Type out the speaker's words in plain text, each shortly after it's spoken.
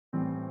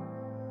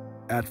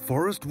At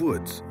Forest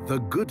Woods, the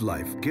good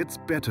life gets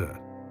better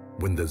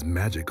when there's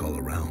magic all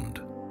around.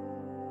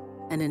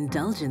 And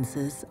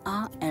indulgences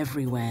are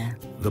everywhere.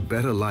 The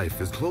better life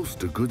is close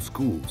to good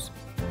schools,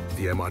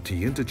 the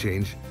MRT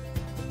Interchange,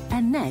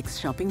 And Next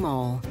Shopping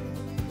Mall.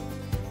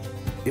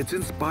 it's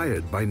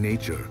inspired by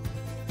nature.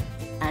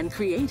 And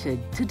created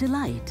to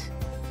delight.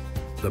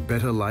 The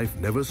better life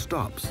never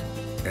stops,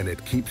 and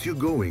it keeps you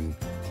going.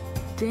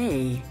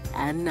 Day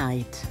and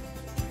night.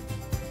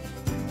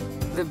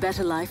 The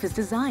better life is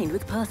designed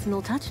with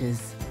personal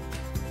touches.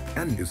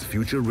 And is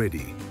future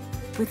ready.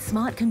 With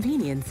smart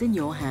convenience in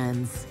your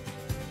hands.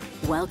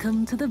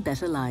 Welcome to the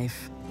better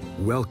life.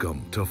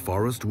 Welcome to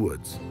Forest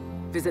Woods.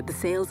 Visit the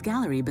sales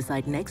gallery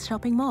beside Next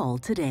Shopping Mall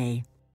today.